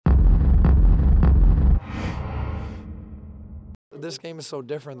this game is so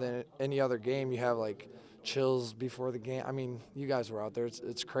different than any other game. You have like chills before the game. I mean, you guys were out there.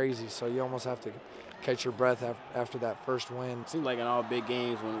 It's crazy. So you almost have to catch your breath after that first win. It seems like in all big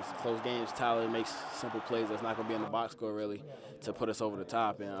games, when it's close games, Tyler makes simple plays that's not going to be in the box score really to put us over the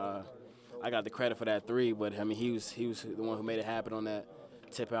top. And I got the credit for that three, but I mean he was the one who made it happen on that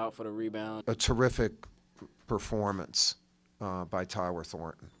tip out for the rebound. A terrific performance by Tyler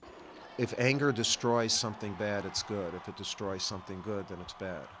Thornton. If anger destroys something bad, it's good. If it destroys something good, then it's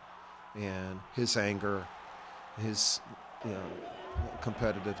bad. And his anger, his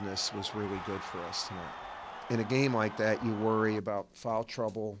competitiveness was really good for us tonight. In a game like that, you worry about foul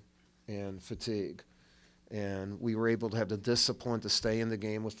trouble and fatigue. And we were able to have the discipline to stay in the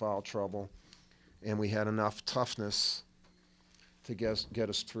game with foul trouble, and we had enough toughness to get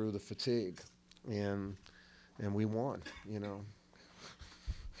us through the fatigue. And we won,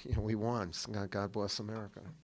 we won. God bless America.